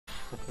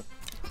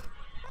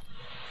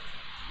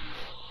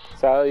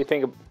So how do you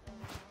think?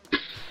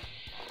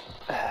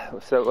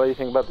 So what do you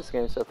think about this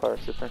game so far,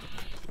 Super?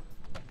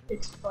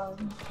 It's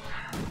fun.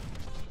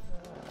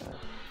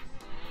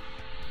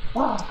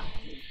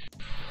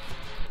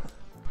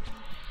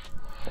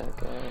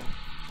 Okay.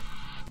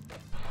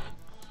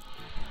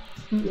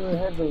 You're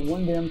ahead by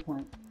 1 damn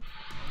point.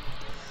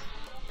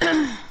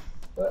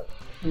 What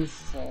is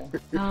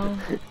No.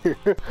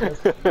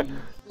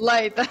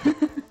 Light.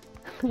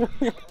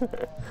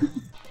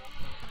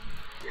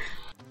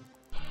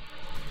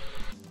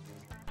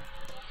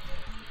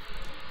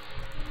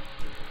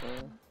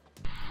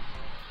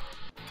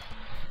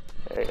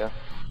 There you go.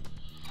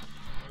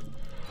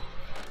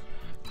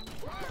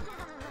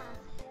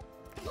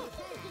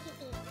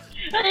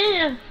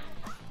 I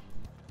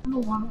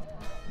don't want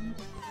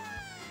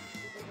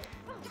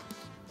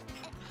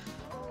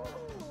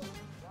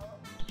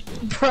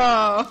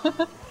Bro.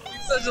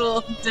 Such a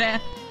little damn.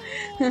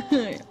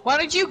 Why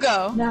don't you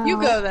go? No. You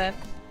go then.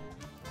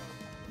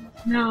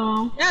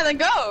 No. Yeah, then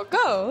go.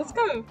 Go. Let's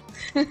go.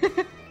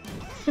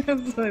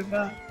 That's what I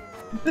thought.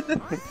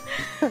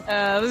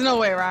 There's no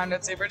way around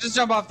it, Super. Just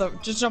jump off the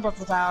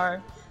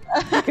tower.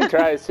 You can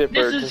try,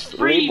 Super. This is Just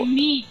free leap,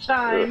 me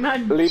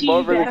time. leap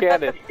over the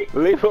cannon.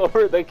 Leap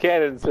over the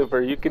cannon,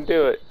 Super. You can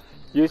do it.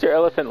 Use your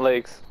elephant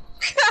legs.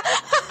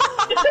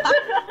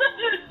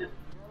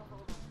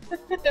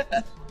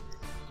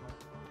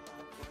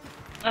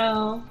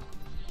 Oh.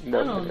 No.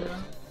 I don't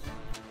know.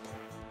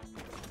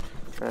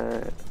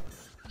 Alright.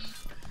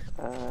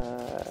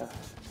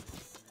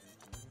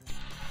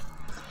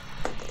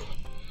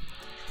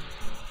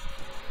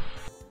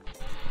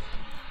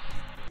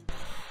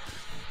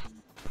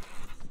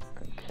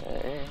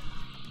 Okay.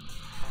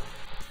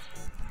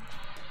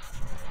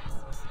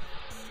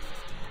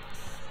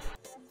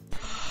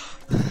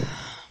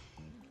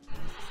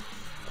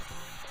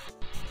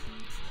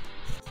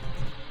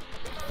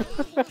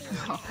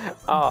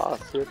 Aw,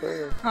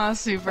 Super. Aw,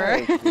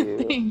 Super. Thank you.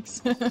 Thanks.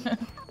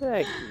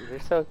 Thank you. You're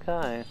so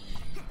kind.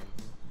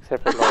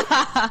 Except for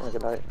Light. Look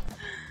at Light.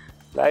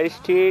 Light's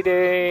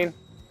cheating.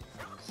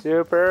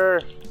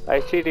 Super.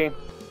 Light's cheating.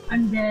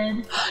 I'm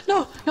dead.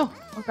 No, no.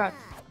 Oh god.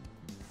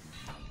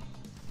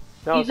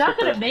 No, He's not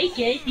Super. gonna make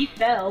it. He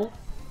fell.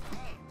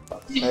 No,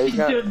 he's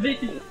not.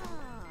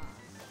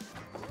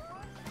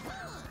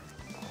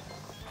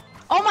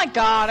 Oh my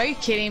god, are you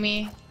kidding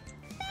me?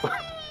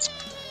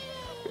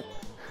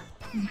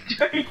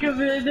 Trying to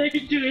come in there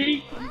and do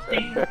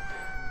anything.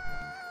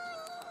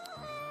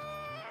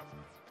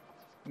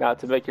 Not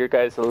to make your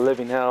guys a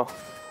living hell.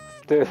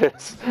 Do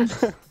this.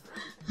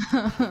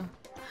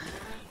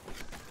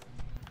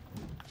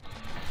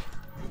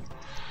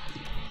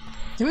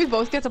 Did we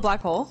both get the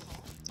black hole?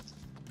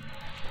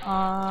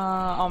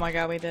 Oh my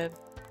god, we did.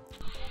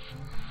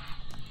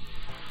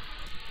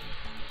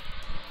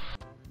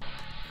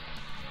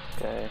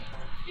 Okay.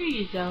 Here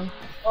you go.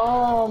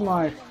 Oh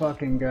my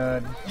fucking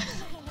god.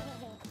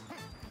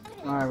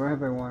 Alright, we're ahead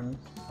by 1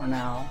 for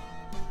now.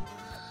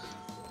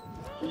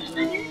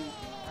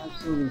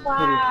 Absolutely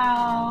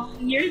Wow,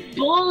 you're a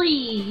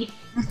bully.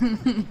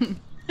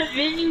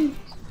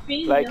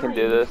 Light can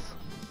do this.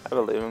 I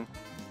believe him.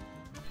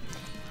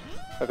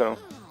 Look at him.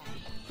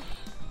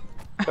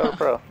 Go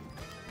pro.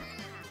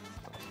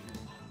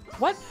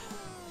 What?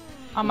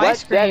 On my What?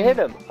 screen. That hit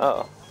him.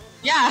 Oh.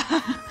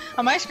 Yeah.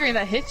 On my screen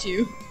that hit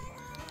you.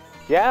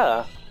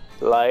 Yeah.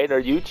 Light, are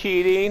you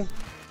cheating?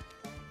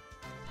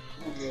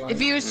 If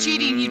he was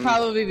cheating, he'd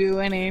probably be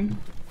winning.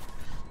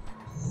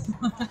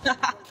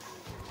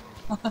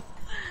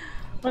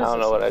 I don't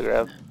know what I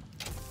grabbed.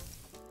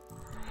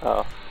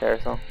 Oh,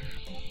 carousel.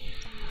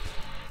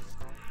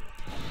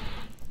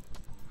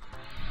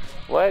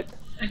 What?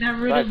 I got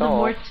rid Black of the hole.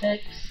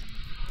 vortex.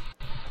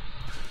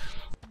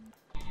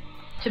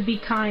 To be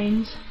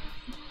kind.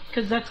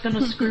 Because that's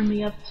gonna screw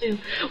me up too.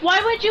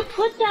 Why would you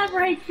put that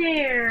right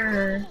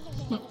there?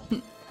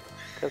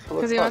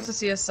 Because he wants to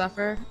see us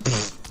suffer.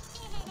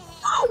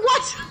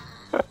 What?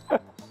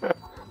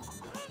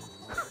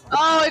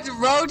 Oh, it's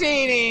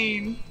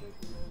rotating.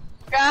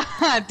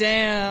 God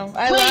damn.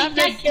 I Wait, laughed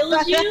that at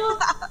kills you?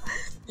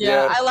 Yeah,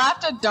 Yeah. I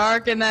laughed at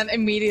dark and then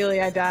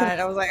immediately I died.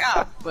 I was like,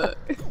 ah, fuck.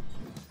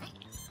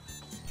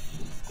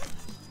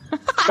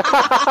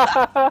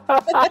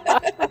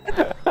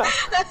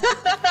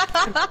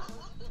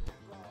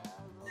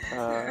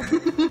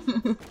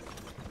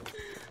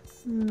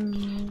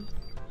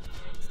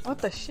 What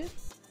the shit?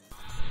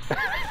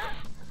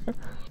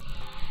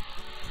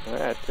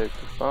 That took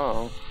the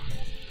phone.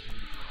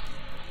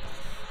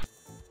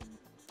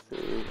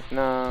 See,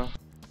 no.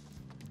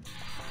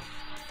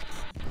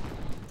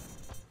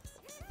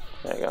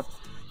 There you go.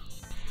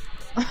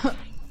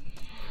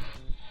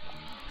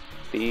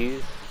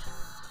 These.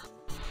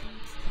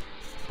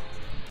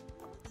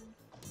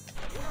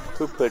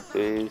 Who put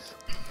these?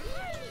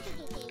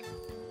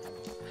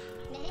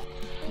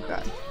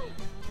 Okay.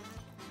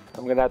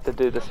 I'm gonna have to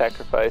do the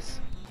sacrifice.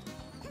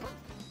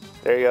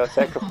 There you go,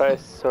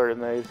 sacrifice sort of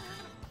made.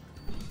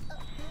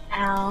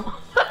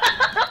 Ow.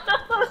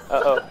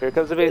 Uh oh, here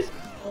comes the beast.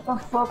 What the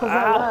fuck was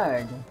that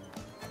lag?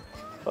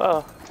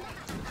 Whoa.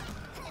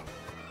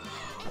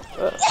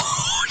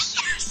 Oh,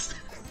 yes!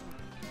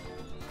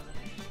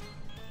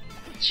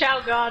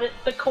 Chow got it,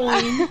 the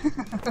coin.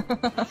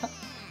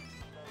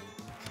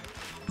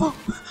 Boom,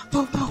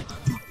 boom, boom,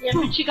 Yeah,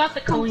 but she got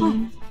the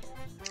coin.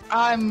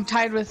 I'm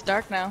tied with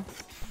Dark now.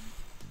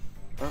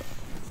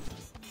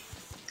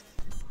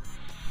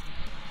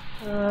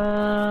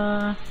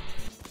 I'll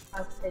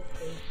take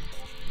this.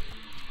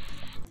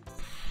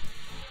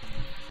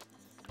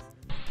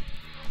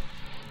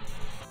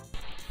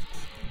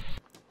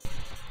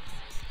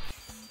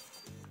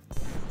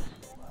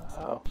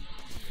 Wow.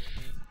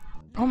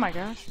 Oh my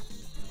gosh.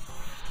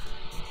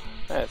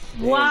 That's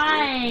dangerous.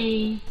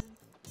 Why?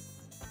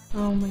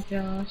 Oh my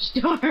gosh,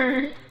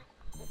 darn.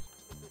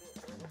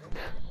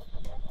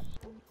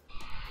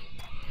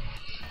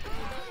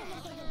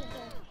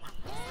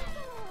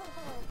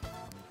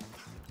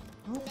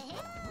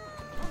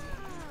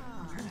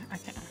 I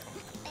can't.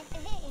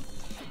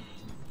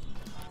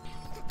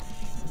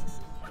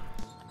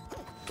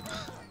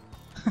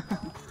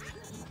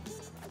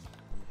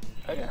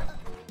 Okay.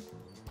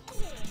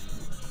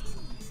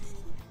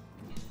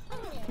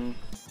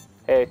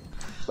 Hey,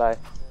 bye.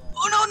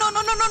 Oh no no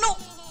no no no no!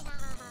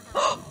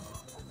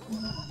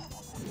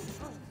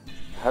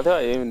 How do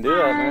I even do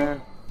that,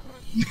 man?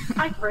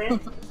 Hi, friend.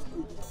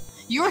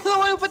 You were the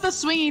one who put the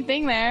swinging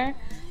thing there.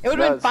 It would have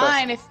No, been it's not-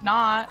 fine if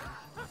not.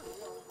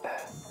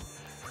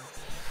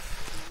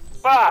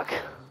 Fuck!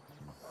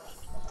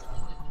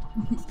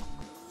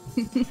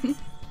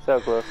 So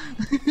close.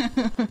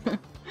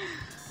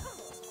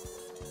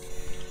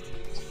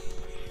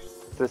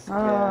 This,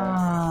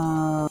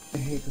 yeah. I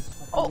hate this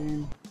fucking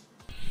game.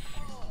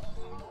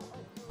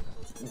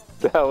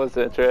 That was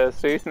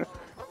interesting.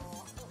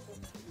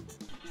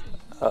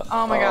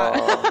 Oh my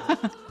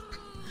god.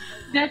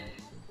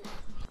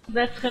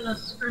 That's gonna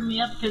screw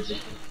me up because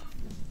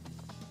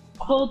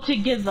hold to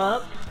give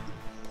up.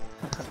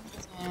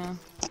 Yeah.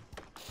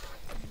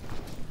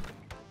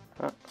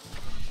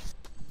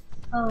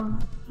 Oh.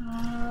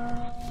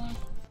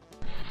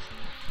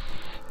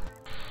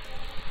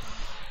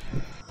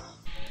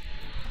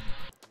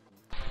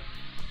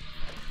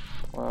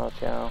 Well,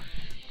 Chow.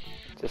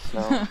 Just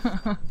know.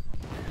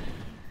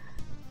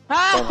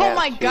 Ah, Don't oh have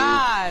my cheese.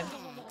 god!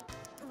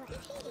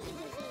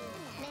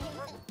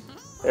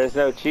 There's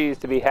no cheese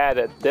to be had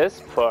at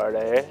this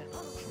party.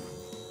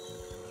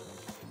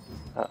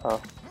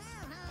 Uh-oh.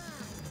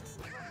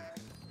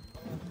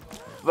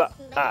 Oh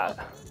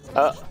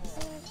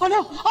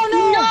no! Oh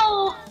no!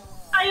 No!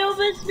 I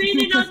almost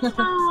made it on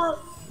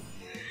top!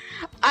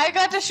 I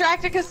got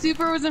distracted because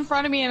Super was in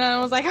front of me and I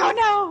was like, oh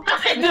no!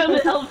 I know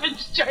the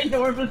elephant's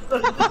ginormous, so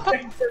it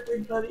distracts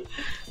everybody.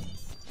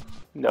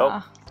 Nope.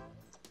 Ah.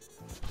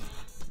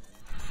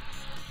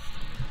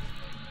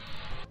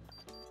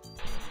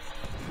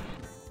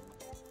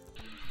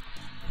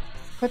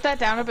 Put that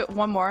down a bit,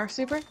 one more,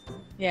 Super?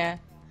 Yeah.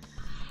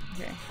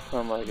 Okay.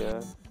 Oh my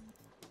god.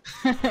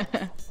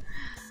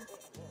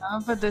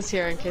 I'll put this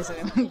here in case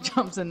anyone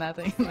jumps in that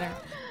thing there.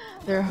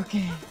 They're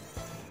okay.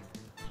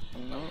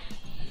 Nope.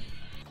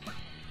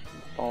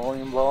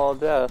 Volume ball of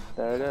death.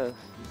 There it is.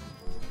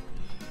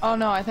 Oh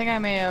no, I think I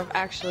may have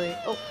actually...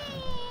 Oh,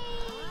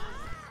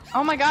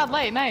 oh my god,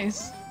 Light,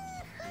 nice!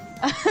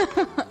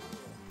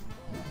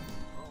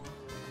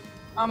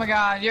 Oh my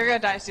god, you're gonna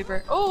die,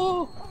 Super.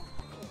 Oh!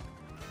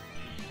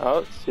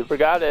 Oh, Super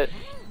got it.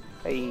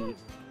 Hey.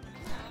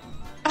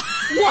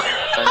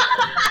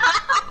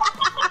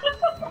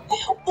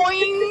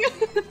 Boing!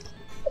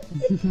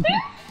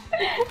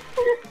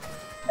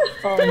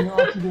 Oh, you know,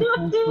 also get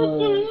points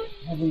for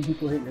having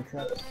people hit your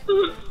traps.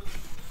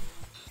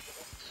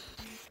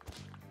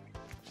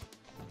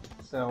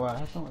 So,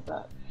 have fun with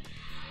that.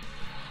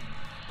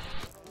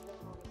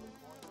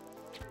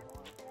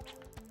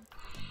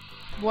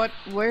 What?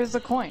 Where's the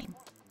coin?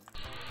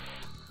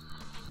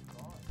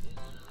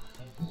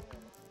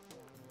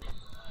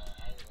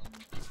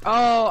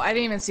 Oh, I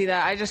didn't even see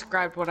that. I just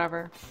grabbed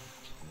whatever.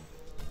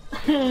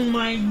 Oh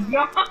my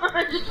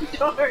gosh,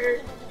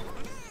 darn.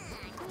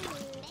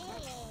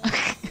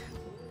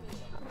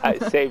 I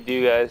saved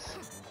you guys.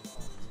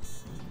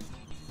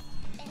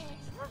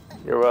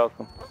 You're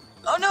welcome.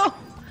 Oh no!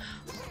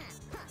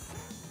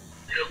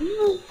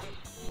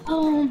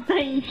 Oh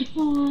my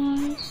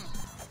gosh.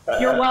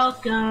 You're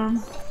welcome.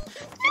 No!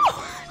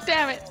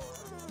 Damn it!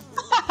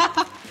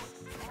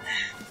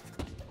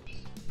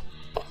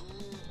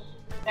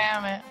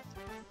 Damn it.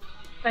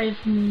 5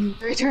 minutes.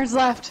 3 turns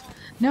left.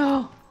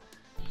 No!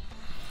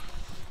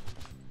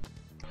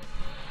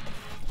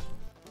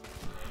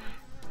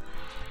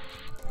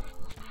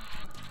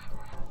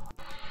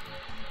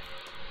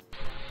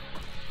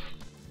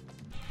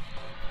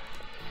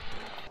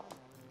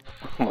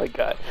 Oh my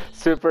god.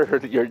 Super,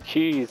 your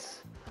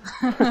cheese.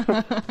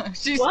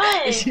 She's,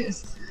 What?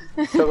 she's-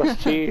 So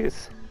much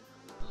cheese.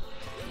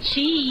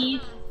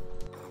 Cheese?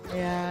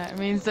 Yeah, it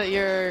means that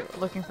you're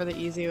looking for the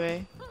easy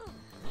way.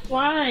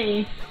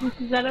 Why?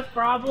 Is that a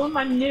problem?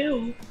 I'm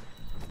new.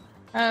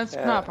 It's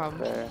Yeah, not a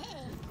problem. fair.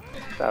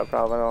 Not a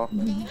problem at all.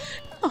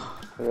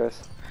 for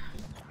this.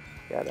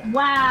 Gotta.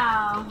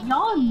 Wow,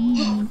 y'all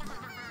mean.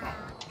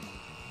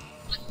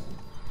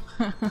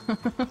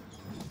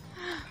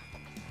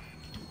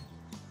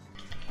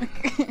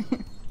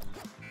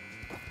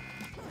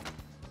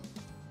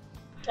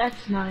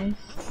 That's nice.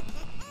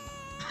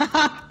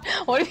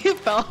 What if you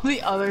fell on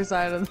the other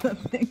side of the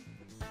thing?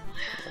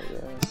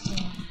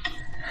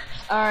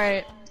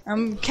 Alright,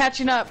 I'm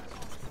catching up.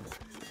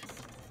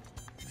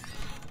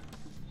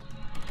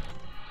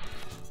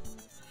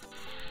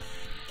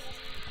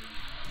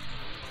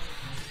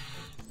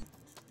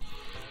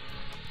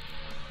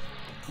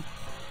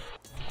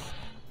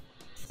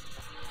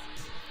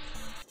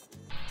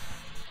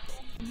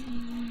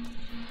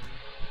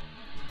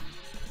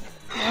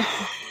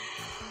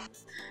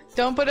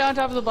 Don't put it on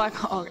top of the black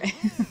hole. Okay.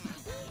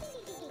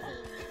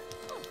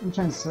 I'm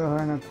trying so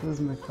hard not to lose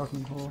my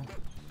fucking hole.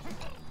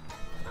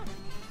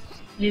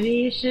 Maybe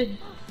you should.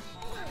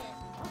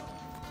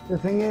 The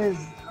thing is,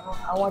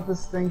 I want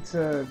this thing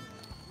to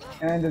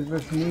end as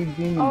with me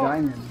being a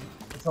diamond.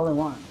 That's all I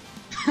want.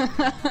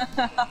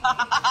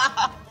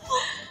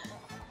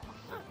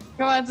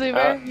 Come on,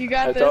 Super. You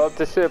got That's this. all up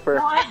to Super.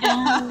 No,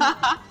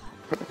 I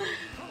don't.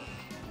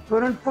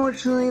 But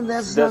unfortunately,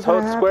 that's Just not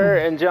hold gonna square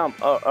happen. and jump.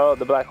 Oh,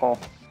 the black hole.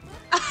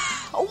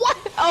 What?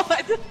 Oh,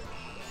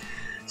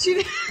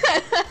 she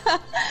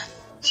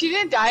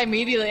didn't die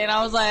immediately, and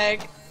I was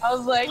like,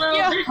 Well,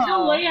 there's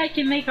no way I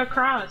can make a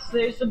cross.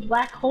 There's a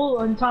black hole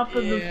on top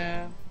of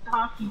the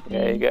hockey thing.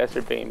 Yeah, you guys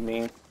are being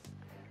mean.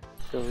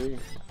 So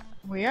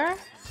We are?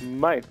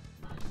 mine.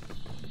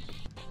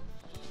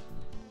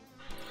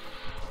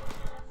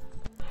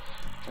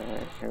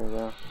 Alright, here we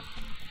go.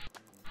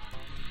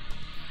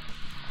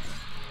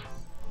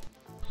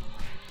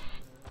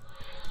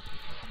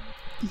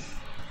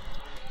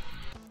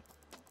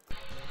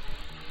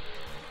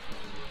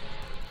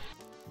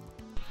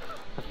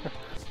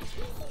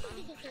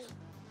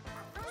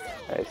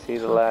 I see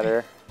the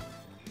ladder.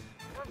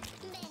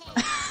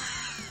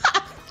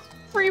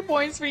 3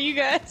 points for you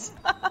guys.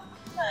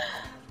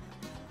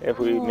 If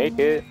we make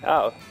it.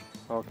 Oh,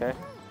 okay.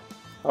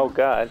 Oh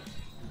god.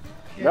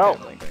 You're No!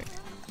 definitely great.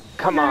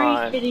 Come Are you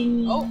on!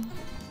 kidding me?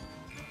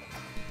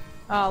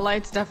 Oh,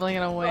 Light's definitely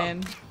gonna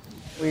win.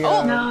 We,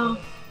 Oh, No.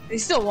 He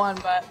still won,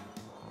 but.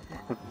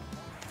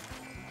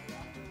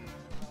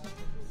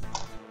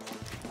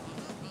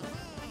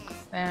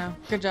 Yeah,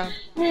 good job.